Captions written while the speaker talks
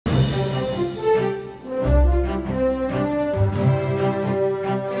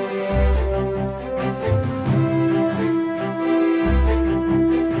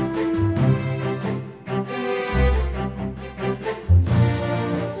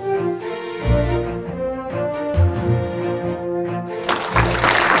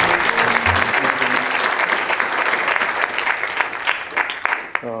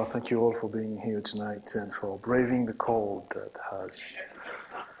thank you all for being here tonight and for braving the cold that has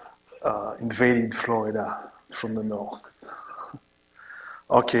invaded Florida from the north.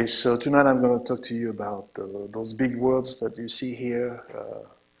 Okay, so tonight I'm going to talk to you about those big words that you see here.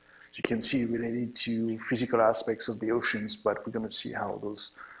 As you can see, related to physical aspects of the oceans, but we're going to see how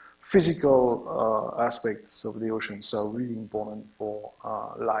those physical aspects of the oceans are really important for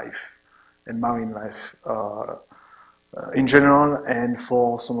life and marine life in general, and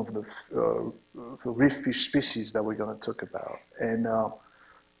for some of the reef fish species that we're going to talk about. And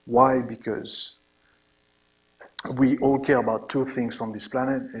why? Because we all care about two things on this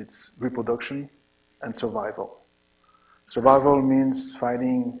planet. It's reproduction and survival. Survival means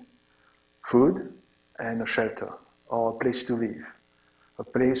finding food and a shelter, or a place to live. A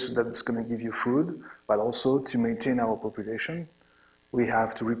place that's going to give you food, but also to maintain our population, we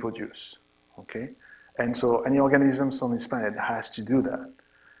have to reproduce, okay? And so any organisms on this planet has to do that.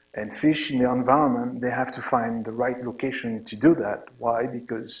 And fish in the environment, they have to find the right location to do that. Why?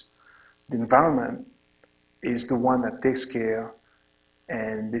 Because the environment is the one that takes care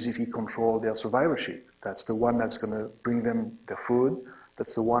and basically control their survivorship. That's the one that's going to bring them their food.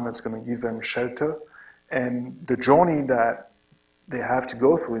 That's the one that's going to give them shelter. And the journey that they have to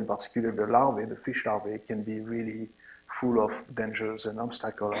go through, in particular the larvae, the fish larvae, can be really full of dangers and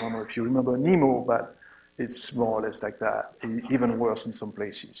obstacles. I don't know if you remember Nemo, but it's more or less like that, even worse in some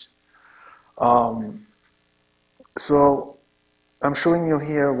places. So I'm showing you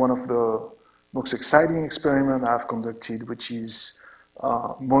here one of the most exciting experiments I've conducted, which is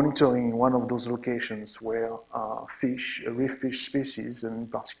monitoring one of those locations where fish, reef fish species, and in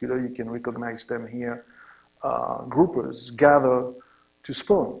particular you can recognize them here, groupers gather to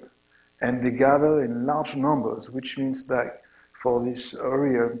spawn. And they gather in large numbers, which means that for this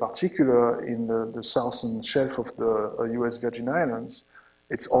area, in particular in the southern shelf of the US Virgin Islands,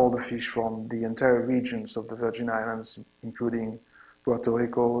 it's all the fish from the entire regions of the Virgin Islands, including Puerto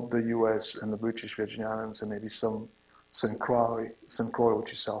Rico, the US, and the British Virgin Islands, and maybe some St. Croix,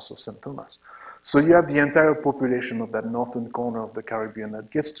 which is south of St. Thomas. So you have the entire population of that northern corner of the Caribbean that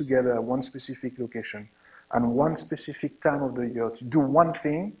gets together at one specific location and one specific time of the year to do one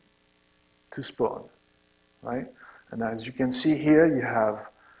thing, to spawn, right? And as you can see here, you have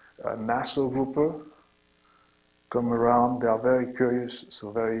a Nassau grouper come around. They are very curious,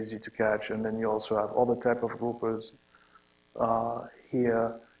 so very easy to catch. And then you also have other type of groupers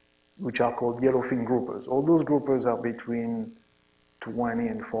here, which are called yellowfin groupers. All those groupers are between 20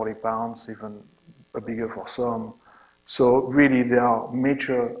 and 40 pounds, even bigger for some. So really, they are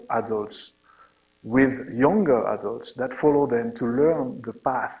mature adults with younger adults that follow them to learn the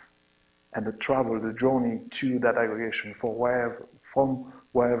path and the travel, the journey to that aggregation from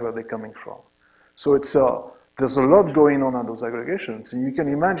wherever they're coming from. So it's there's a lot going on at those aggregations. And you can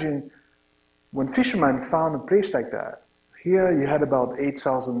imagine when fishermen found a place like that, here you had about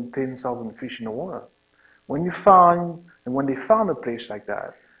 8,000, 10,000 fish in the water. When they found a place like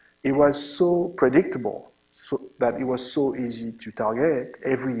that, it was so predictable, so that it was so easy to target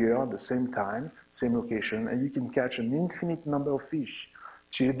every year at the same time, same location, and you can catch an infinite number of fish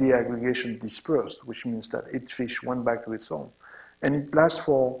till the aggregation dispersed, which means that each fish went back to its home. And it lasts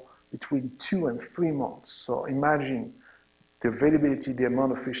for between 2 and 3 months. So imagine the availability, the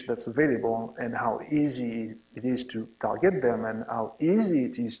amount of fish that's available, and how easy it is to target them, and how easy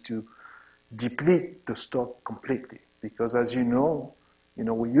it is to deplete the stock completely. Because as you know,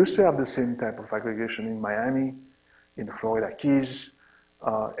 we used to have the same type of aggregation in Miami, in the Florida Keys,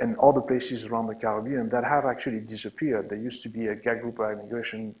 and other places around the Caribbean that have actually disappeared. There used to be a gag grouper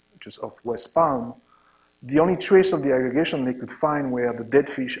aggregation just off West Palm. The only trace of the aggregation they could find were the dead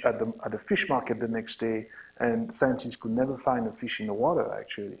fish at the fish market the next day, and scientists could never find a fish in the water,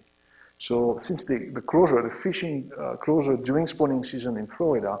 actually. So since the closure, the fishing closure during spawning season in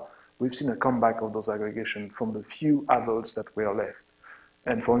Florida, we've seen a comeback of those aggregations from the few adults that were left.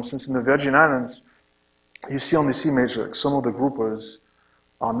 And for instance, in the Virgin Islands, you see on this image some of the groupers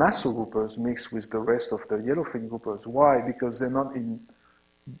are Nassau groupers mixed with the rest of the yellowfin groupers. Why? Because they're not in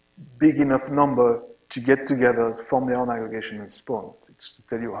big enough number to get together, form their own aggregation and spawn. It's to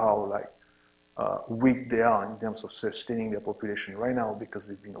tell you how weak they are in terms of sustaining their population right now because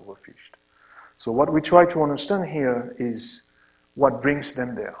they've been overfished. So what we try to understand here is what brings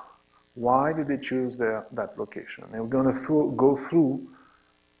them there. Why did they choose that location? And we're going to go through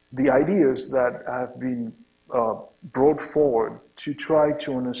the ideas that have been brought forward to try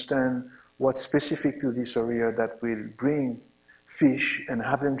to understand what's specific to this area that will bring fish and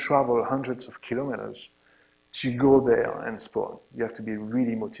have them travel hundreds of kilometers to go there and spawn. You have to be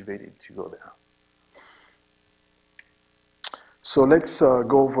really motivated to go there. So let's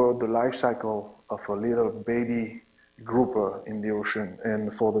go over the life cycle of a little baby grouper in the ocean.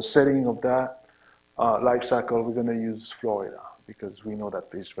 And for the setting of that life cycle, we're going to use Florida because we know that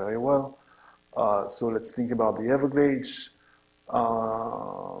place very well. So let's think about the Everglades.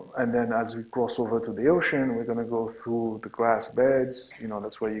 And then as we cross over to the ocean, we're going to go through the grass beds. You know,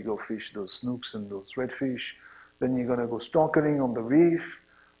 that's where you go fish those snooks and those redfish. Then you're going to go snorkeling on the reef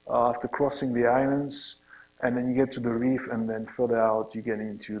after crossing the islands. And then you get to the reef, and then further out, you get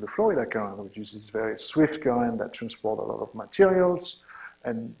into the Florida current, which is this very swift current that transports a lot of materials.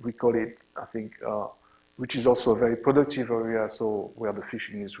 And we call it, I think, which is also a very productive area, so where the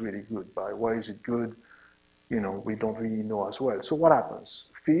fishing is really good. By why is it good? You know, we don't really know as well. So what happens?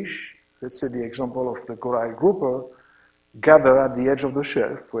 Fish, let's say the example of the coral grouper, gather at the edge of the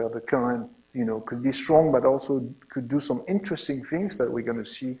shelf where the current, you know, could be strong, but also could do some interesting things that we're going to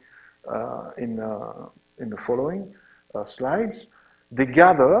see in the following slides. They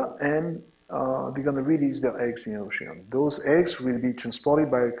gather and they're going to release their eggs in the ocean. Those eggs will be transported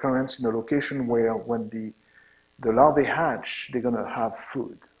by currents in a location where when the larvae hatch, they're going to have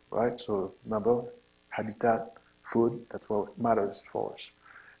food, right? So remember, habitat, food, that's what matters for us.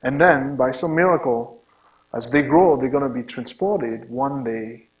 And then, by some miracle, as they grow, they're going to be transported one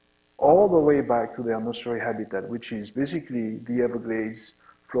day all the way back to their nursery habitat, which is basically the Everglades,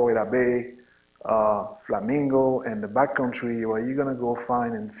 Florida Bay, Flamingo, and the backcountry where you're going to go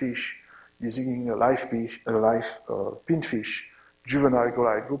find and fish using a live pinfish, juvenile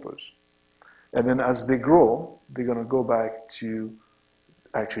coral groupers. And then as they grow, they're going to go back to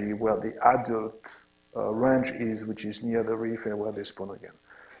actually where the adult range is, which is near the reef and where they spawn again.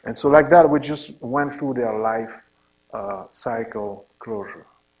 And so like that, we just went through their life cycle closure,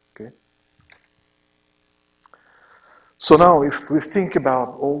 okay? So now if we think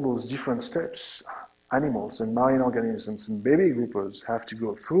about all those different steps, animals and marine organisms and baby groupers have to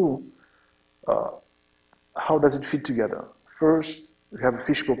go through, how does it fit together? First, we have a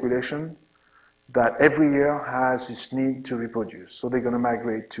fish population that every year has this need to reproduce. So they're going to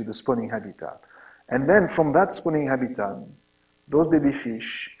migrate to the spawning habitat. And then from that spawning habitat, those baby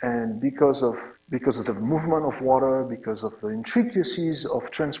fish, and because of the movement of water, because of the intricacies of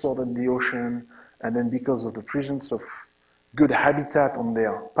transport in the ocean, and then because of the presence of good habitat on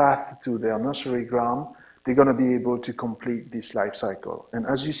their path to their nursery ground, they're going to be able to complete this life cycle. And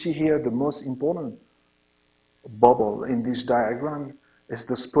as you see here, the most important bubble in this diagram is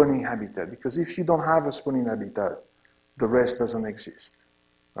the spawning habitat. Because if you don't have a spawning habitat, the rest doesn't exist,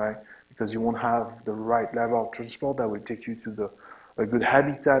 right? Because you won't have the right level of transport that will take you to a good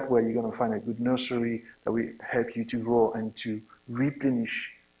habitat where you're going to find a good nursery that will help you to grow and to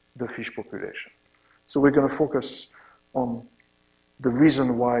replenish the fish population. So we're going to focus on the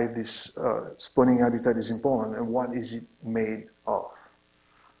reason why this spawning habitat is important and what is it made of.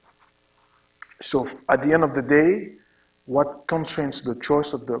 So at the end of the day, what constrains the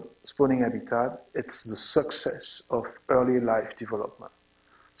choice of the spawning habitat? It's the success of early life development.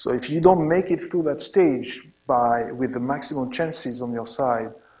 So if you don't make it through that stage with the maximum chances on your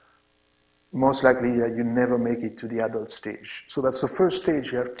side, most likely you never make it to the adult stage. So that's the first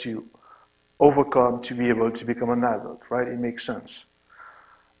stage you have to overcome to be able to become an adult, right? It makes sense.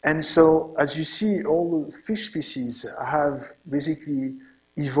 And so as you see, all the fish species have basically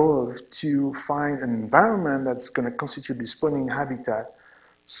evolved to find an environment that's going to constitute the spawning habitat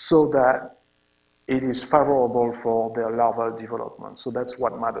so that it is favorable for their larval development. So that's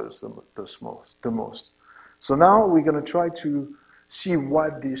what matters the most. So now we're going to try to see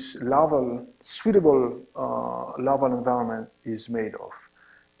what this suitable larval environment is made of.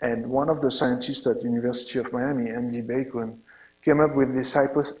 And one of the scientists at the University of Miami, Andy Bacon, came up with this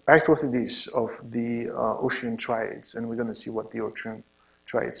hypothesis of the ocean triads. And we're going to see what the ocean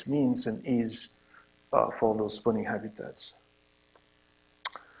triads means and is for those spawning habitats.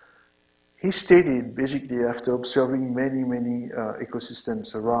 He stated, basically, after observing many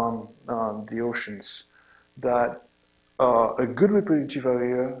ecosystems around the oceans, that a good reproductive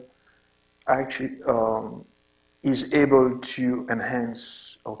area actually is able to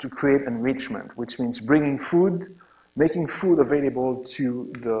enhance or to create enrichment, which means bringing food, making food available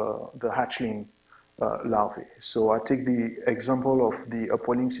to the hatchling larvae. So I take the example of the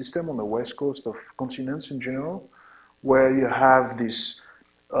upwelling system on the west coast of continents in general, where you have this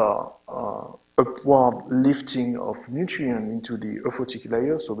upward lifting of nutrient into the euphotic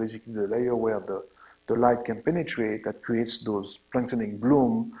layer, so basically the layer where the light can penetrate, that creates those planktonic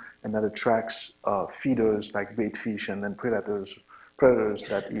bloom and that attracts feeders like bait fish and then predators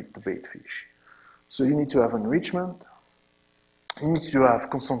that eat the bait fish. So you need to have enrichment, you need to have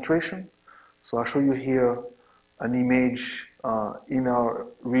concentration. So I'll show you here an image in our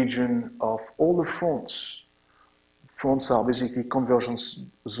region of all the fronts. Fronts are basically convergence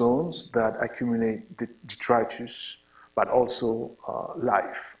zones that accumulate detritus, but also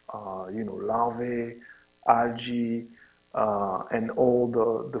life, larvae, algae, and all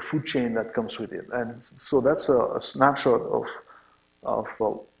the food chain that comes with it. And so that's a snapshot of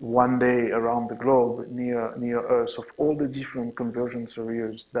one day around the globe near Earth of all the different convergence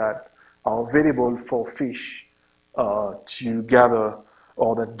areas that are available for fish to gather,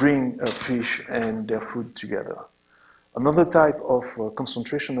 or that bring fish and their food together. Another type of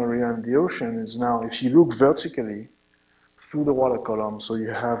concentration area in the ocean is now, if you look vertically through the water column, so you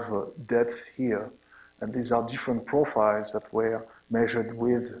have depth here, and these are different profiles that were measured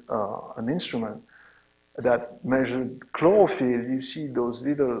with an instrument that measured chlorophyll. You see those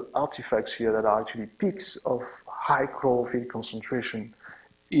little artifacts here that are actually peaks of high chlorophyll concentration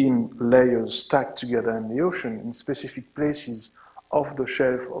in layers stacked together in the ocean in specific places of the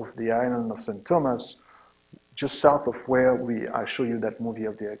shelf of the island of St. Thomas, just south of where I show you that movie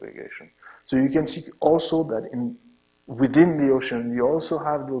of the aggregation. So you can see also that within the ocean, you also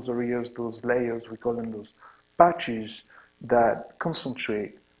have those areas, those layers, we call them those patches, that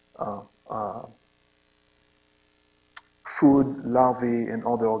concentrate food, larvae, and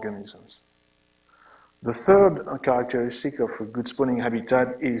other organisms. The third characteristic of a good spawning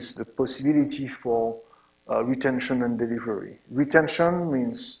habitat is the possibility for retention and delivery. Retention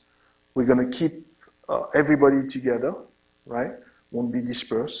means we're going to keep everybody together, right? Won't be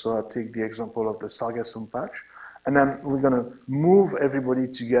dispersed. So I'll take the example of the sargassum patch. And then we're going to move everybody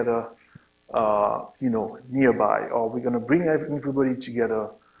together, nearby, or we're going to bring everybody together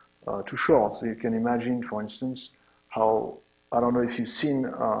to shore. So you can imagine, for instance, how, I don't know if you've seen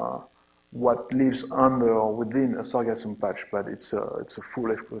what lives under or within a sargassum patch, but it's a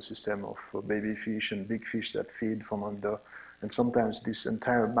full ecosystem of baby fish and big fish that feed from under. And sometimes this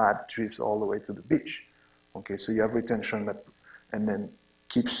entire mat drifts all the way to the beach. Okay, so you have retention that, and then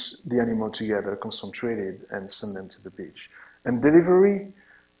keeps the animal together, concentrated, and send them to the beach. And delivery,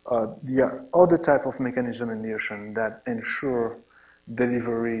 the other type of mechanism in the ocean that ensure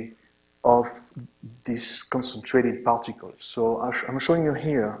delivery of these concentrated particles. So I'm showing you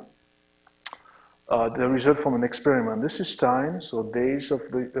here the result from an experiment. This is time, so days of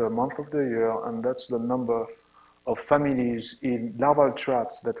the month of the year, and that's the number of families in larval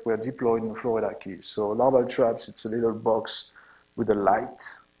traps that were deployed in the Florida Keys. So larval traps, it's a little box with a light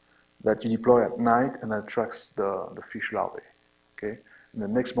that you deploy at night and attracts the fish larvae. Okay, and the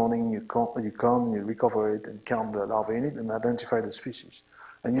next morning you recover it and count the larvae in it and identify the species.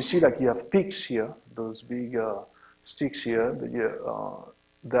 And you see, like, you have peaks here, those big sticks here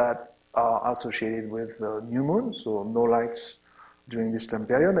that are associated with new moon, so no lights during this time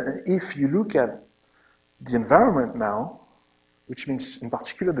period. And if you look at the environment now, which means in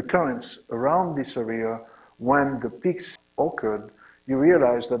particular the currents around this area, when the peaks occurred, you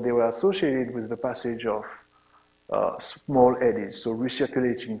realize that they were associated with the passage of small eddies, so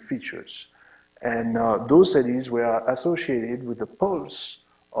recirculating features. And those eddies were associated with the pulse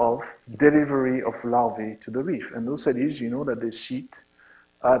of delivery of larvae to the reef. And those eddies, you know that they sit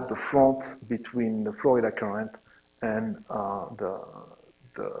at the front between the Florida current and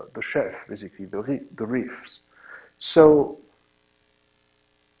the shelf, basically, the reefs. So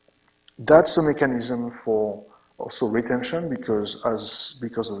that's a mechanism for also retention, because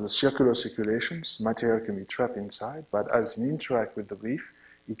of the circular circulations, material can be trapped inside, but as it interacts with the reef,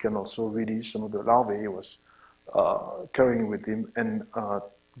 it can also release some of the larvae he was carrying with him and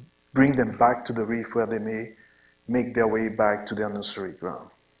bring them back to the reef, where they may make their way back to their nursery ground.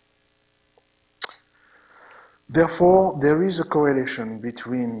 Therefore, there is a correlation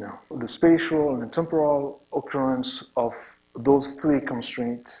between the spatial and the temporal occurrence of those three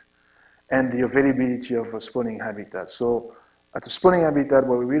constraints and the availability of a spawning habitat. So at the spawning habitat,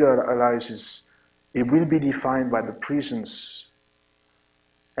 what we realize is it will be defined by the presence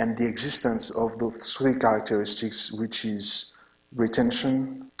and the existence of those three characteristics, which is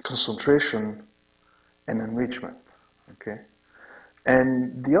retention, concentration, and enrichment. Okay?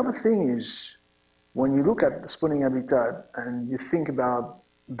 And the other thing is, when you look at the spawning habitat and you think about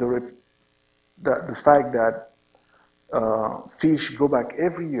the fact that fish go back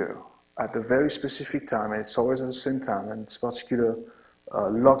every year at a very specific time, and it's always at the same time, and it's particularly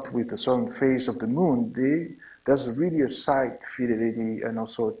locked with a certain phase of the moon, there's really a site fidelity and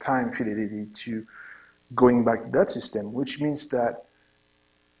also a time fidelity to going back to that system, which means that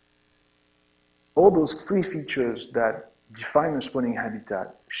all those three features that define a spawning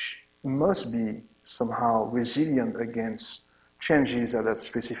habitat must be somehow resilient against changes at that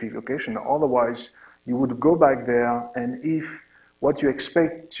specific location. Otherwise, You would go back there, and if what you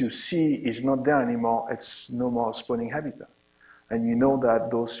expect to see is not there anymore, it's no more spawning habitat. And you know that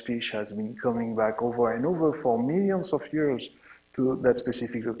those fish has been coming back over and over for millions of years to that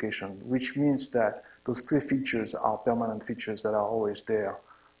specific location, which means that those three features are permanent features that are always there,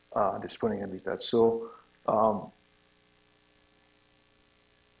 the spawning habitat. So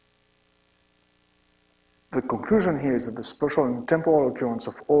the conclusion here is that the spatial and temporal occurrence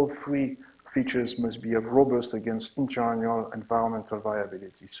of all three features must be robust against interannual environmental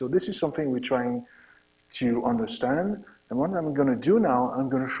variability. So this is something we're trying to understand. And what I'm going to do now, I'm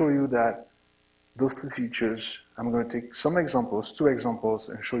going to show you that those three features, I'm going to take some examples, 2 examples,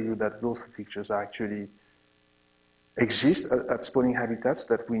 and show you that those features actually exist at spawning habitats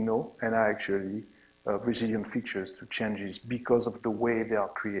that we know and are actually resilient features to changes because of the way they are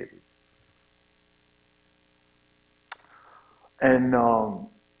created. And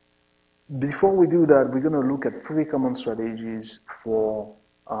before we do that, we're going to look at 3 common strategies for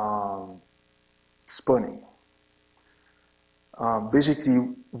spawning. Basically,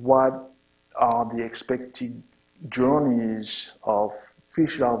 what are the expected journeys of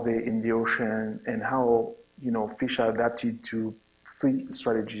fish larvae in the ocean, and how fish are adapted to 3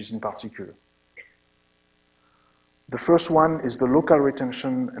 strategies in particular. The first one is the local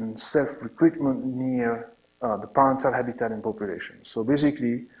retention and self-recruitment near the parental habitat and population. So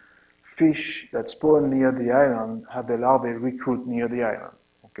basically, fish that spawn near the island have their larvae recruit near the island.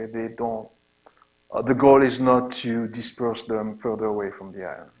 Okay, they don't. The goal is not to disperse them further away from the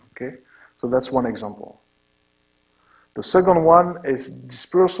island. Okay, so that's one example. The second one is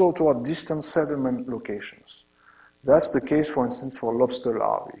dispersal toward distant settlement locations. That's the case, for instance, for lobster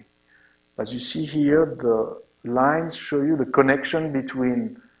larvae. As you see here, the lines show you the connection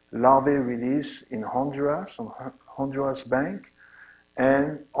between larvae release in Honduras, on Honduras Bank,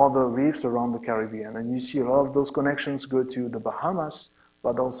 and other reefs around the Caribbean. And you see a lot of those connections go to the Bahamas,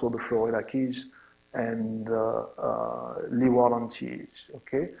 but also the Florida Keys and Leeward Antilles,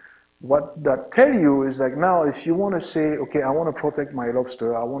 okay? What that tell you is like, now if you want to say, okay, I want to protect my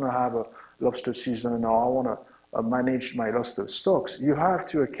lobster, I want to have a lobster season, or I want to manage my lobster stocks, you have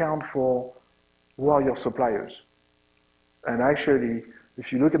to account for who are your suppliers. And actually,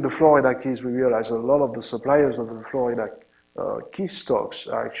 if you look at the Florida Keys, we realize a lot of the suppliers of the Florida Key stocks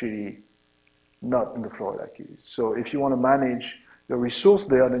are actually not in the Florida Keys. So if you want to manage the resource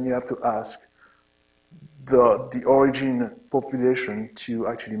there, then you have to ask the origin population to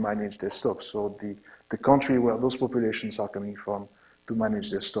actually manage their stocks. So the country where those populations are coming from to manage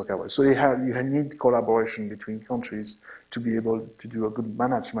their stock. So you need collaboration between countries to be able to do a good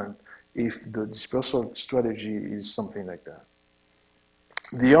management if the dispersal strategy is something like that.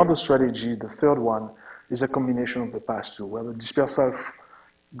 The other strategy, the third one, is a combination of the past two, where the dispersal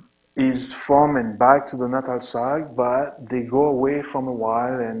is from and back to the natal site, but they go away from a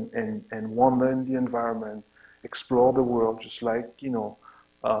while and wander in the environment, explore the world, just like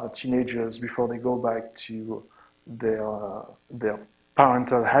teenagers before they go back to their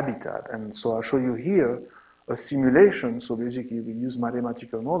parental habitat. And so I'll show you here a simulation. So basically, we use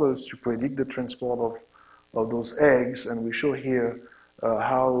mathematical models to predict the transport of those eggs, and we show here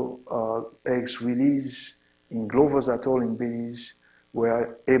how eggs released in Glover's Atoll in Belize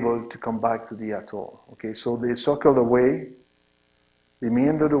were able to come back to the atoll. Okay, so they circled away, they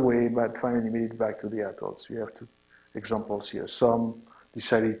meandered away, but finally made it back to the atoll. So you have 2 examples here. Some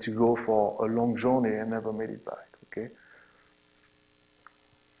decided to go for a long journey and never made it back. Okay.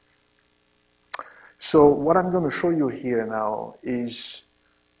 So what I'm going to show you here now is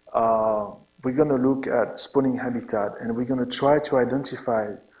we're going to look at spawning habitat, and we're going to try to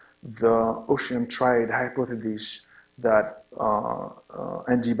identify the ocean triad hypothesis that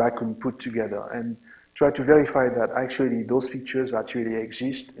Andy Bacon put together, and try to verify that actually those features actually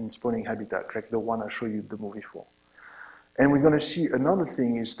exist in spawning habitat, like the one I showed you the movie for. And we're going to see another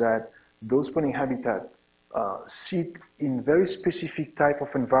thing is that those spawning habitats sit in very specific type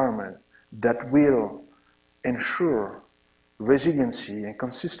of environment that will ensure resiliency and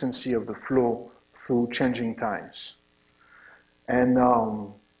consistency of the flow through changing times. And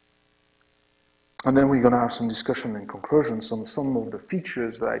then we're going to have some discussion and conclusions on some of the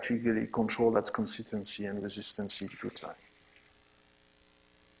features that actually really control that consistency and resistancy through time.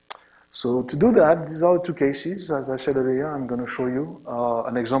 So to do that, these are 2 cases. As I said earlier, I'm going to show you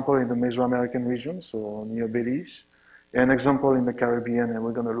an example in the Mesoamerican region, so near Belize, and an example in the Caribbean, and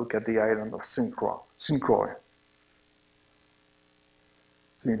we're going to look at the island of St. Croix. So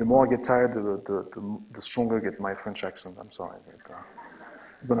the more I get tired, the stronger I get my French accent. I'm sorry. But,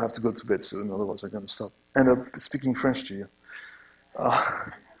 I'm going to have to go to bed soon, otherwise I'm going to end up speaking French to you.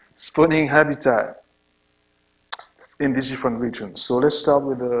 Spawning habitat. in these different regions. So let's start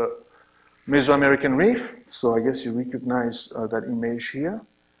with the Mesoamerican Reef. So I guess you recognize that image here.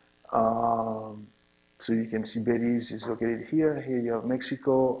 So you can see Belize is located here. Here you have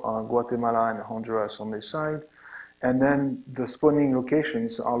Mexico, Guatemala, and Honduras on this side. And then the spawning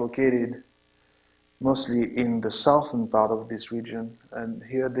locations are located mostly in the southern part of this region. And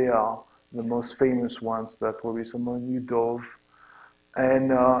here they are, the most famous ones that probably some of you dove.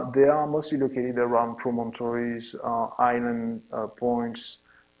 And they are mostly located around promontories, island points,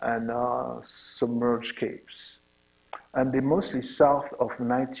 and submerged capes. And they're mostly south of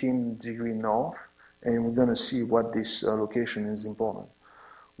 19° north, and we're going to see what this location is important.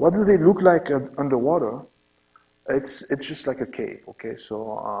 What do they look like underwater? It's just like a cape, okay?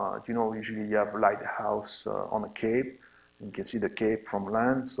 So, you know, usually you have a lighthouse on a cape. You can see the cape from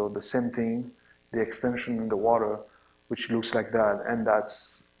land, so the same thing, the extension in the water, which looks like that, and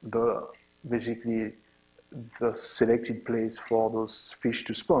that's basically the selected place for those fish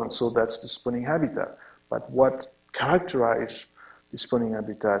to spawn. So that's the spawning habitat. But what characterizes the spawning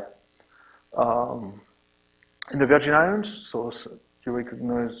habitat in the Virgin Islands? So you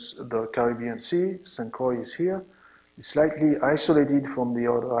recognize the Caribbean Sea. St. Croix is here. It's slightly isolated from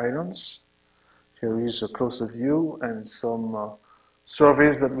the other islands. Here is a closer view and some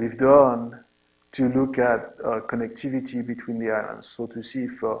surveys that we've done to look at connectivity between the islands. So to see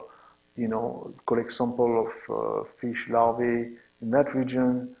if, you know, collect sample of fish larvae in that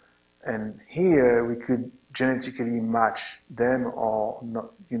region. And here we could genetically match them or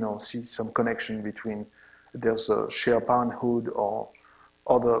not, you know, see some connection between, there's a shared parenthood or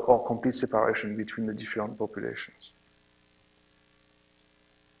complete separation between the different populations.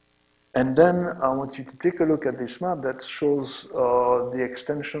 And then I want you to take a look at this map that shows the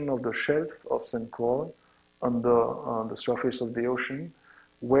extension of the shelf of St. Croix on the surface of the ocean,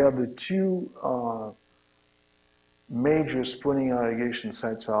 where the two major spawning irrigation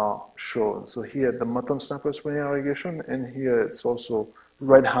sites are shown. So here the mutton snapper spawning irrigation, and here it's also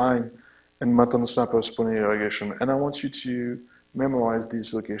red hind and mutton snapper spawning irrigation. And I want you to memorize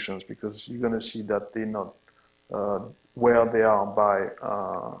these locations because you're going to see that they're not where they are by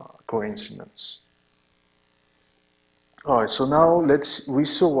coincidence. All right, so now we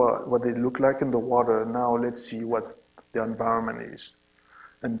saw what they look like in the water. Now let's see what the environment is,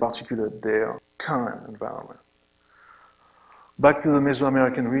 in particular their current environment. Back to the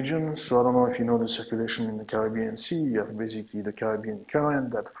Mesoamerican region. So I don't know if you know the circulation in the Caribbean Sea. You have basically the Caribbean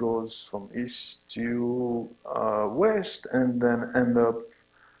current that flows from east to west and then end up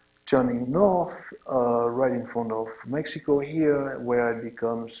turning north right in front of Mexico here, where it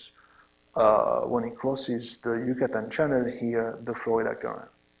becomes, when it crosses the Yucatan Channel here, the Florida current,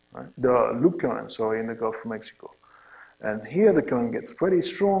 right? The loop current, sorry, in the Gulf of Mexico. And here the current gets pretty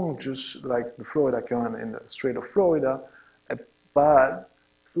strong, just like the Florida current in the Strait of Florida. But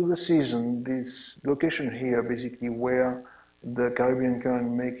through the season, this location here, basically where the Caribbean current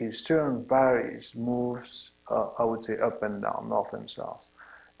makes its turn, varies, moves, I would say up and down, north and south.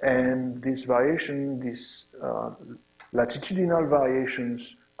 And this variation, these latitudinal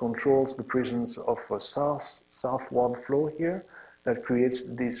variations controls the presence of a southward flow here that creates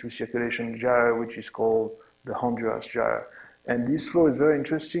this recirculation gyre, which is called the Honduras gyre. And this flow is very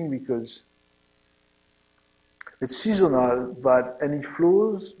interesting because it's seasonal, and it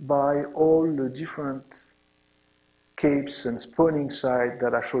flows by all the different capes and spawning sites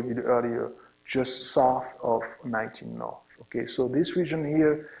that I showed you earlier, just south of 19 North. Okay, so this region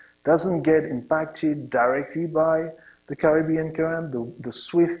here doesn't get impacted directly by the Caribbean current, the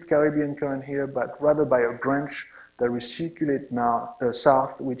swift Caribbean current here, but rather by a branch that recirculates now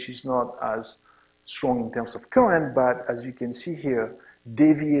south, which is not as strong in terms of current, but as you can see here,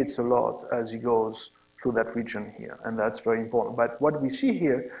 deviates a lot as it goes through that region here, and that's very important. But what we see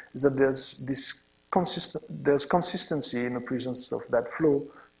here is that there's consistency in the presence of that flow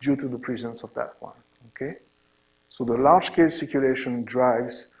due to the presence of that one. Okay, so the large-scale circulation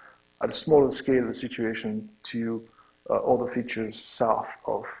drives, at a smaller scale, the situation to other features south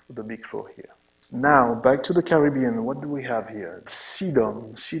of the big flow here. Now, back to the Caribbean, what do we have here?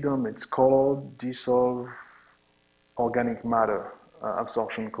 Sedum. Sedum, it's colored, dissolved organic matter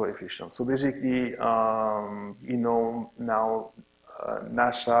absorption coefficient. So basically, you know, now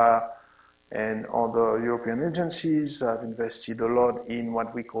NASA and other European agencies have invested a lot in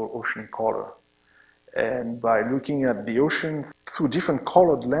what we call ocean color. And by looking at the ocean through different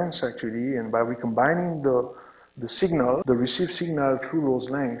colored lengths, actually, and by recombining the signal, the received signal through those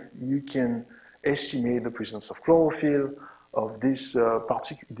lengths, you can estimate the presence of chlorophyll, of this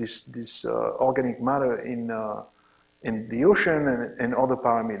organic matter in the ocean and other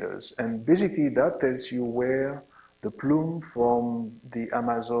parameters. And basically that tells you where the plume from the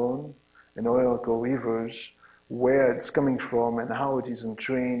Amazon and Orinoco rivers, where it's coming from and how it is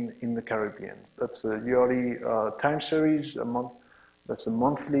entrained in the Caribbean. That's a yearly time series, that's a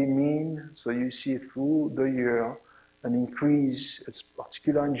monthly mean. So you see through the year an increase, it's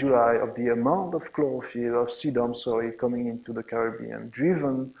particular in July, of the amount of chlorophyll, of sedum, sorry, coming into the Caribbean,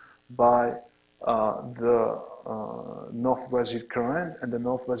 driven by the North Brazil current and the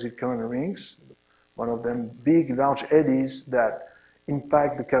North Brazil current rings, one of them big, large eddies that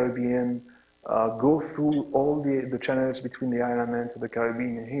impact the Caribbean, go through all the channels between the island and to the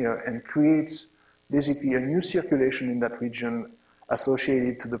Caribbean here, and creates basically a new circulation in that region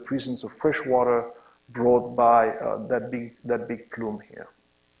associated to the presence of fresh water brought by that big plume here.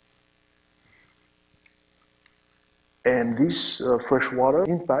 And this freshwater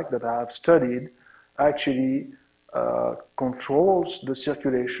impact that I have studied actually controls the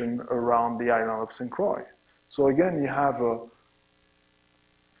circulation around the island of St. Croix. So again, you have a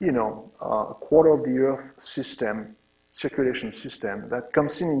quarter of the Earth system, circulation system, that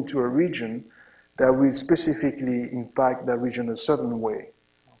comes into a region that will specifically impact that region a certain way,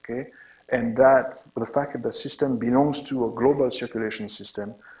 okay? And that, the fact that the system belongs to a global circulation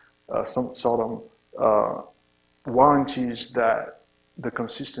system, some sort of warranties that the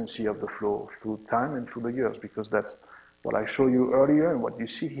consistency of the flow through time and through the years, because that's what I showed you earlier, and what you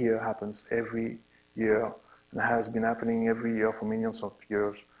see here happens every year and has been happening every year for millions of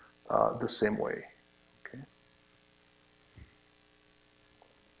years the same way. Okay.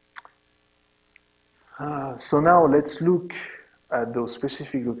 So now let's look at those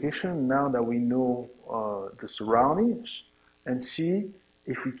specific locations now that we know the surroundings, and see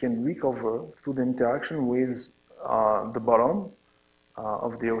if we can recover through the interaction with the bottom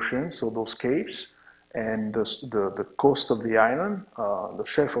of the ocean, so those capes, and the coast of the island, the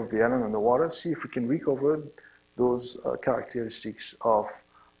shelf of the island and the water, see if we can recover those characteristics of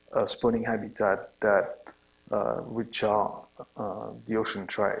spawning habitat that which are the ocean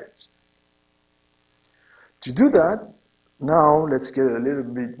triads. To do that, now let's get a little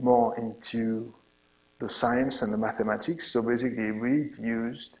bit more into the science and the mathematics. So basically we've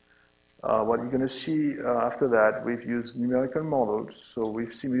used, what you're going to see after that, we've used numerical models. So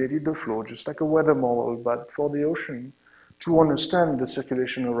we've simulated the flow, just like a weather model, but for the ocean, to understand the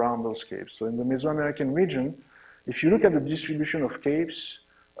circulation around those capes. So in the Mesoamerican region, if you look at the distribution of capes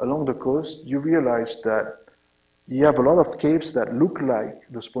along the coast, you realize that you have a lot of capes that look like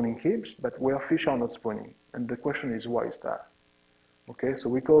the spawning capes, but where fish are not spawning. And the question is, why is that? Okay, so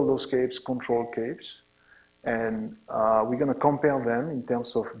we call those capes control capes. And we're going to compare them in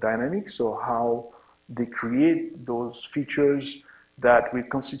terms of dynamics, so how they create those features that will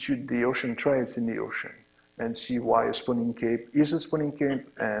constitute the ocean triads in the ocean, and see why a spawning cape is a spawning cape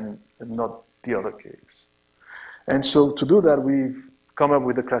and not the other capes. And so to do that, we've come up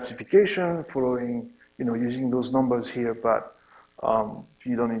with a classification following, using those numbers here, but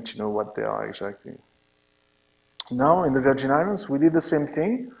you don't need to know what they are exactly. Now, in the Virgin Islands, we did the same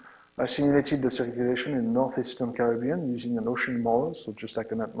thing. I simulated the circulation in northeastern Caribbean using an ocean model, so just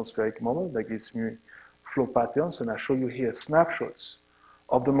like an atmospheric model that gives me flow patterns, and I show you here snapshots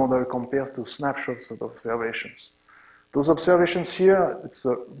of the model compared to snapshots of observations. Those observations here, it's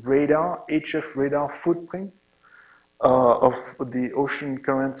a radar, HF radar footprint of the ocean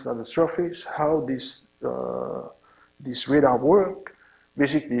currents at the surface, how this radar work.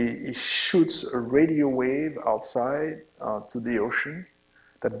 Basically, it shoots a radio wave outside to the ocean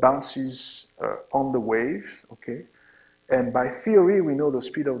that bounces on the waves, okay? And by theory, we know the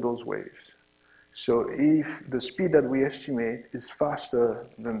speed of those waves. So if the speed that we estimate is faster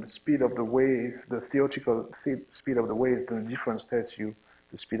than the speed of the wave, the theoretical speed of the waves, then the difference tells you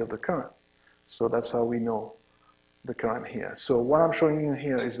the speed of the current. So that's how we know the current here. So what I'm showing you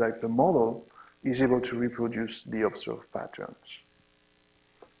here is that the model is able to reproduce the observed patterns.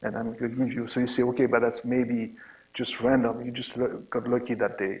 And I'm going to give you, so you say, okay, but that's maybe just random, you just got lucky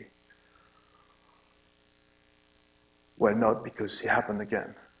that day. Well, not, because it happened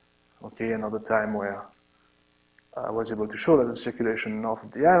again. Okay, another time where I was able to show that the circulation north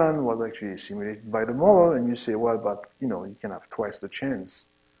of the island was actually simulated by the model, and you say, well, but you can have twice the chance.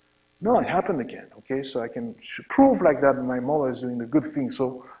 No, it happened again, okay? So I can prove like that my model is doing the good thing,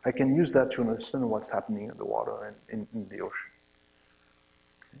 so I can use that to understand what's happening in the water and in the ocean.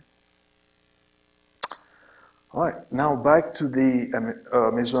 All right, now back to the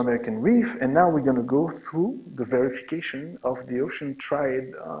Mesoamerican reef, and now we're going to go through the verification of the ocean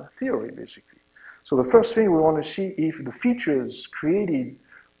triad theory, basically. So the first thing we want to see if the features created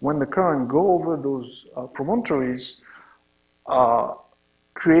when the current go over those promontories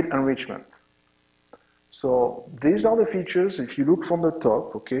create enrichment. So these are the features if you look from the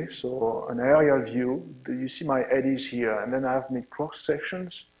top, okay? So an aerial view, you see my eddies here, and then I have made cross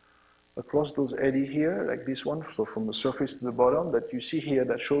sections across those eddies here, like this one, so from the surface to the bottom, that you see here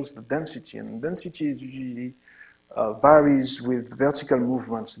that shows the density, and density is usually varies with vertical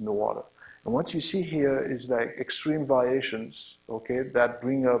movements in the water. And what you see here is like extreme variations, okay, that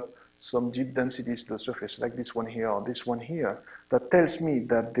bring up some deep densities to the surface, like this one here or this one here, that tells me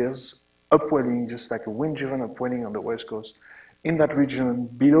that there's upwelling, just like a wind-driven upwelling on the west coast, in that region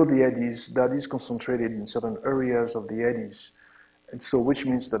below the eddies that is concentrated in certain areas of the eddies. And so, which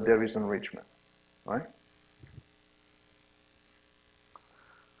means that there is enrichment, right?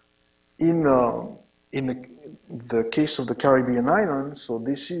 In the case of the Caribbean islands, so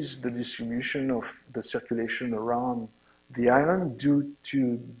this is the distribution of the circulation around the island due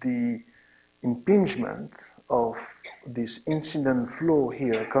to the impingement of this incident flow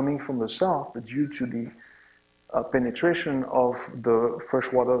here coming from the south due to the penetration of the fresh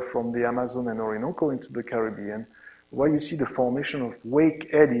water from the Amazon and Orinoco into the Caribbean, where you see the formation of wake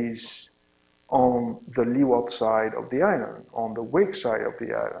eddies on the leeward side of the island, on the wake side of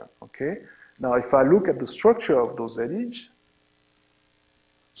the island, okay? Now, if I look at the structure of those eddies,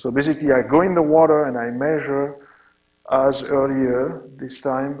 so basically I go in the water and I measure, as earlier, this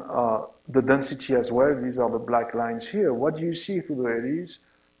time, the density as well. These are the black lines here. What do you see through the eddies?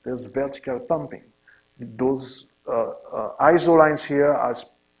 There's vertical pumping. Those ISO lines here are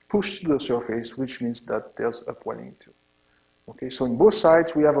pushed to the surface, which means that there's upwelling too. Okay, so in both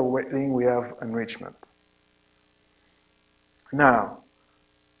sides, we have a wetting, we have enrichment. Now,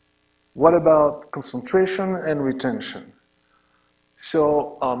 what about concentration and retention?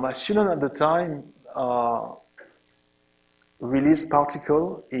 So my student at the time released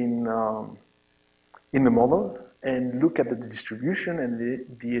particle in the model and look at the distribution and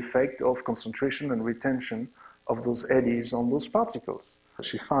the effect of concentration and retention of those eddies on those particles.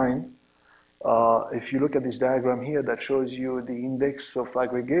 She find, if you look at this diagram here that shows you the index of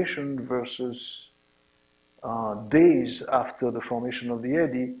aggregation versus days after the formation of the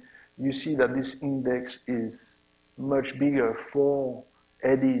eddy, you see that this index is much bigger for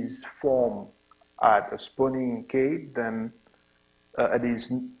eddies formed at a spawning cape than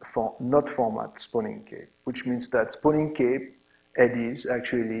eddies not formed at spawning cape, which means that spawning cape eddies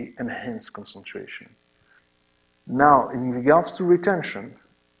actually enhance concentration. Now, in regards to retention,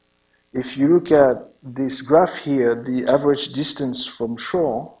 if you look at this graph here, the average distance from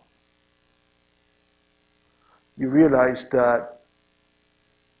shore, you realize that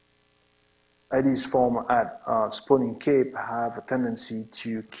eddies formed at spawning cape have a tendency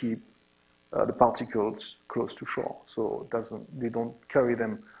to keep the particles close to shore. So they don't carry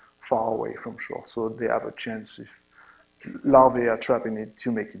them far away from shore. So they have a chance, if larvae are trapped in it,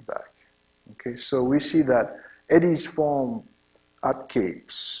 to make it back. Okay, so we see that eddies formed at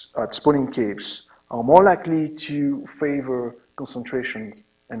capes, at spawning capes, are more likely to favor concentration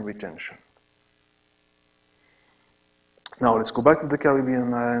and retention. Now let's go back to the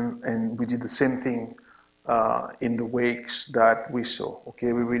Caribbean island, and we did the same thing in the wakes that we saw.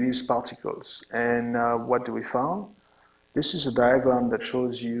 Okay, we released particles, and what do we found? This is a diagram that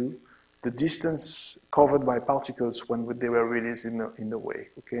shows you the distance covered by particles when they were released in the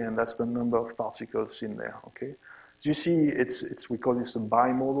wake. Okay, and that's the number of particles in there. Okay, so you see, we call this a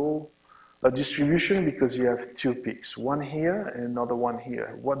bimodal distribution because you have two peaks, one here and another one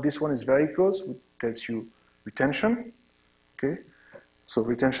here. This one is very close, which tells you retention. Okay, so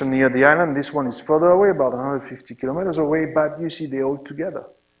retention near the island. This one is further away, about 150 kilometers away, but you see they're all together.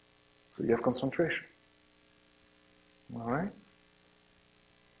 So you have concentration. All right.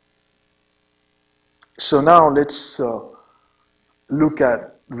 So now let's look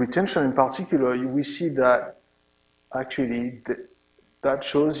at retention in particular. We see that actually that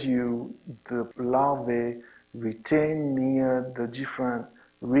shows you the larvae retain near the different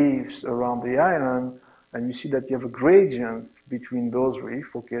reefs around the island. And you see that you have a gradient between those reefs,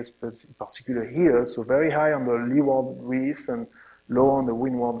 okay, in particular here, so very high on the leeward reefs and low on the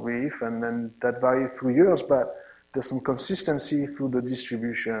windward reef, and then that varies through years, but there's some consistency through the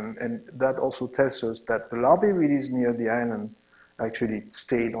distribution, and that also tells us that the larvae released near the island actually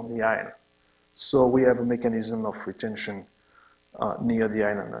stayed on the island. So we have a mechanism of retention near the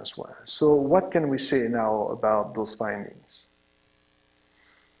island as well. So what can we say now about those findings?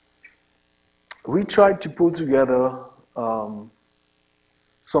 We tried to pull together some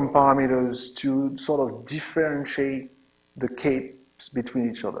parameters to sort of differentiate the capes between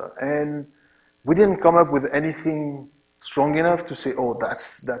each other. And we didn't come up with anything strong enough to say, oh,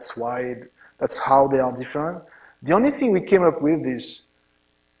 that's why, that's how they are different. The only thing we came up with is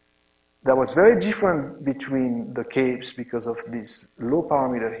that was very different between the capes because of this low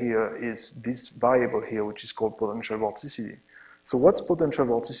parameter here is this variable here, which is called potential vorticity. So what's potential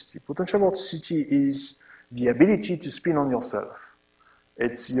vorticity? Potential vorticity is the ability to spin on yourself.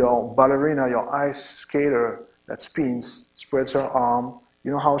 It's your ballerina, your ice skater that spins, spreads her arm.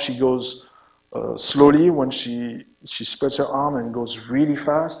 You know how she goes slowly when she spreads her arm and goes really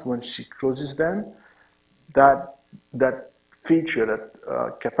fast when she closes them? That feature,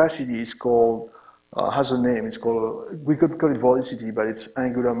 that capacity is called, has a name. It's called, we could call it vorticity, but it's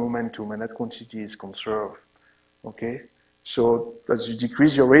angular momentum, and that quantity is conserved. Okay? So as you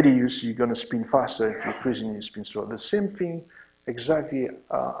decrease your radius, you're going to spin faster. If you're increasing, you spin slower. The same thing exactly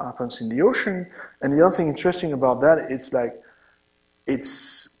happens in the ocean. And the other thing interesting about that is like,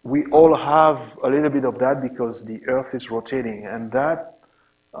 we all have a little bit of that because the Earth is rotating, and that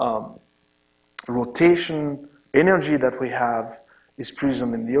rotation energy that we have is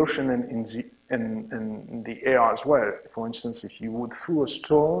present in the ocean and in the air as well. For instance, if you would throw a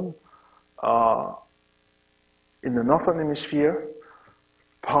stone in the northern hemisphere,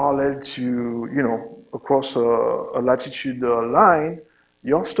 parallel to, across a latitude line,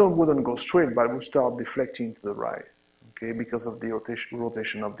 your stone wouldn't go straight, but would start deflecting to the right, okay, because of the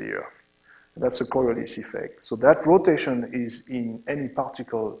rotation of the Earth. That's a Coriolis effect. So that rotation is in any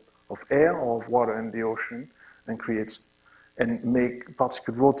particle of air or of water in the ocean and make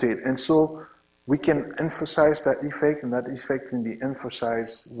particle rotate. And so we can emphasize that effect, and that effect can be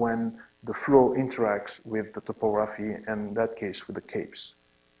emphasized when the flow interacts with the topography, and in that case with the capes.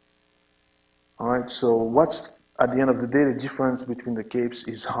 All right, so what's, at the end of the day, the difference between the capes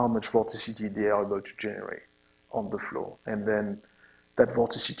is how much vorticity they are able to generate on the flow. And then that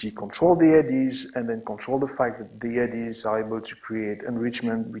vorticity control the eddies, and then control the fact that the eddies are able to create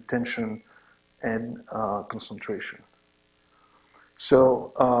enrichment, retention, and concentration.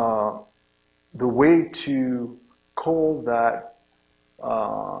 So the way to call that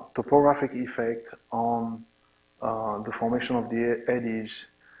topographic effect on the formation of the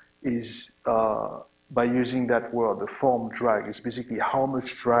eddies is by using that word, the form drag. It's basically how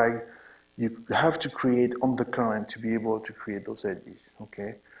much drag you have to create on the current to be able to create those eddies,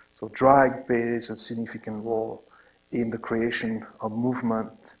 okay? So drag plays a significant role in the creation of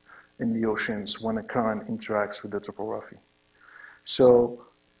movement in the oceans when a current interacts with the topography. So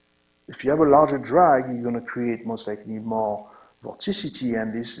if you have a larger drag, you're going to create most likely more vorticity,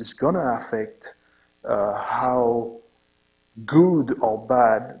 and this is going to affect how good or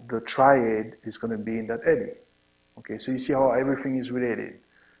bad the triad is going to be in that eddy. Okay, so you see how everything is related.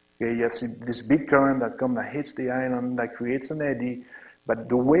 Okay, you have this big current that comes that hits the island, that creates an eddy, but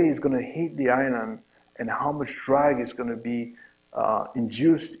the way it's going to hit the island and how much drag is going to be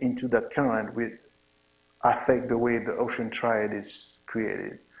induced into that current will affect the way the ocean triad is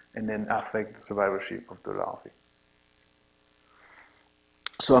created, and then affect the survivorship of the larvae.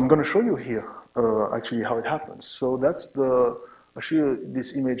 So I'm going to show you here actually how it happens. So that's I showed you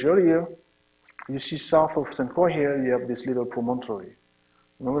this image earlier. You see south of St. Croix here, you have this little promontory.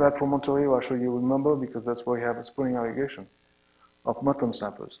 Remember that promontory? I'm sure you remember, because that's where you have a spawning irrigation of mutton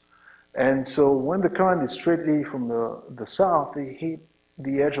snappers. And so when the current is straightly from the south, they hit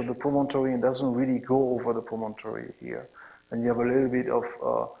the edge of the promontory and doesn't really go over the promontory here. And you have a little bit of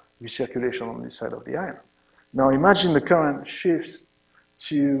recirculation on this side of the island. Now imagine the current shifts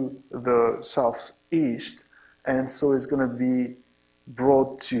to the southeast, and so it's going to be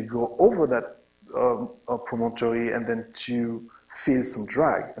brought to go over that promontory and then to feel some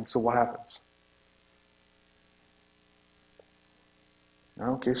drag. And so what happens?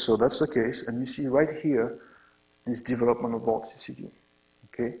 Okay, so that's the case, and you see right here this development of vorticity.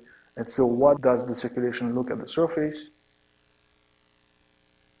 Okay, and so what does the circulation look at the surface?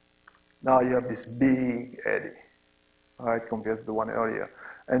 Now you have this big eddy, all right, compared to the one earlier.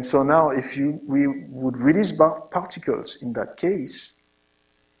 And so now if we would release particles in that case,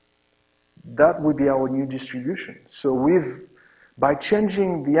 that would be our new distribution. So by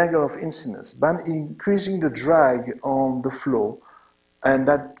changing the angle of incidence, by increasing the drag on the flow, and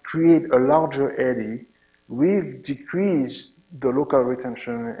that create a larger eddy, we've decreased the local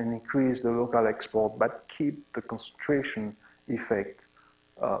retention and increased the local export, but keep the concentration effect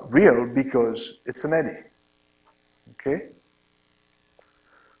real because it's an eddy, okay?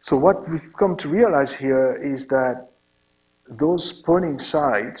 So what we've come to realize here is that those spawning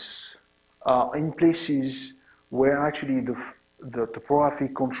sites are in places where actually the topography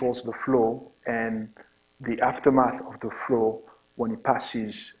controls the flow and the aftermath of the flow when it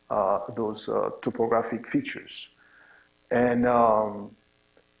passes those topographic features. And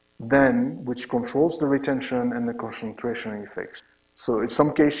then, which controls the retention and the concentration effects. So in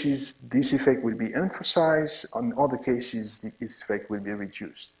some cases, this effect will be emphasized. In other cases, this effect will be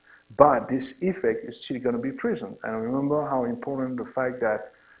reduced. But this effect is still going to be present. And remember how important the fact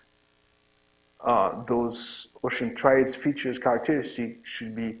that those ocean triads features characteristics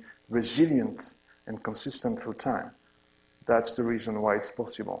should be resilient and consistent through time. That's the reason why it's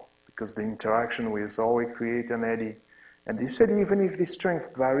possible, because the interaction will always create an eddy. And this eddy, even if the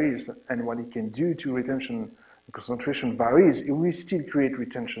strength varies and what it can do to retention and concentration varies, it will still create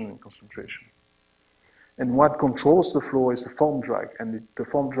retention and concentration. And what controls the flow is the form drag. And the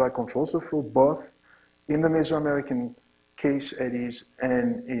form drag controls the flow both in the Mesoamerican case eddies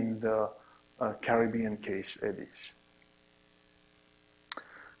and in the Caribbean case eddies.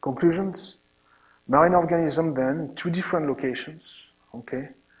 Conclusions. Marine organisms then, two different locations, okay,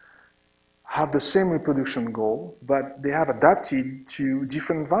 have the same reproduction goal, but they have adapted to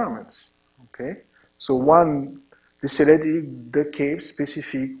different environments, okay? So one, they selected the cave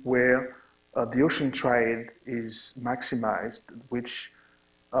specific where the ocean triad is maximized, which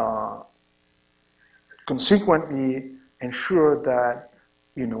consequently ensure that,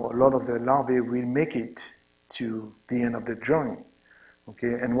 you know, a lot of the larvae will make it to the end of the journey,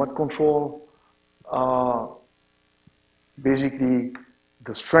 okay? And what control basically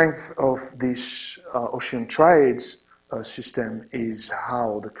the strength of this ocean triads system is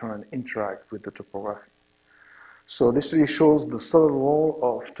how the current interact with the topography. So this really shows the subtle role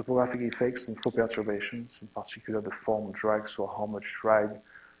of topographic effects and flow perturbations, in particular the form drag, so how much drag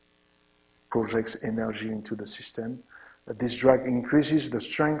projects energy into the system. This drag increases the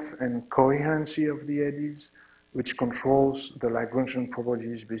strength and coherency of the eddies, which controls the Lagrangian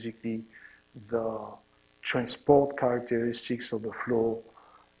properties, basically the transport characteristics of the flow,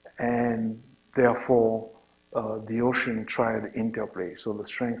 and therefore the ocean triad interplay. So the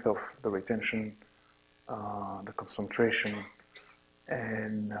strength of the retention, the concentration,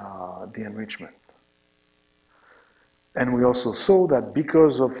 and the enrichment. And we also saw that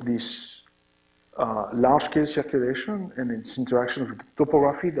because of this large-scale circulation and its interaction with the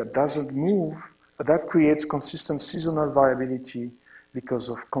topography that doesn't move, that creates consistent seasonal variability because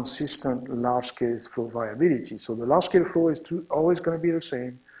of consistent large-scale flow variability. So the large-scale flow is always going to be the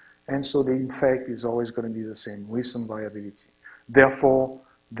same, and so the effect is always going to be the same with some variability. Therefore,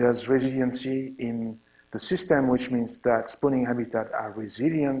 there's resiliency in the system, which means that spawning habitats are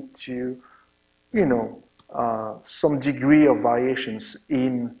resilient to, you know, some degree of variations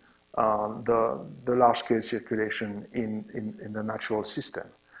in the large-scale circulation in the natural system.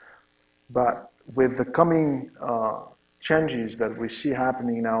 But with the coming changes that we see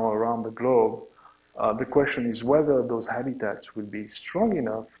happening now around the globe, the question is whether those habitats will be strong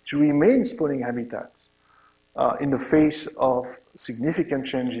enough to remain spawning habitats in the face of significant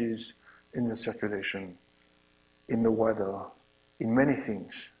changes in the circulation, in the weather, in many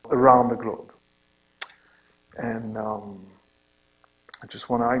things around the globe. And I just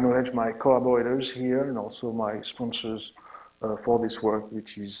want to acknowledge my collaborators here and also my sponsors for this work,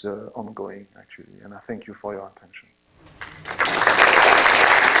 which is ongoing, actually. And I thank you for your attention.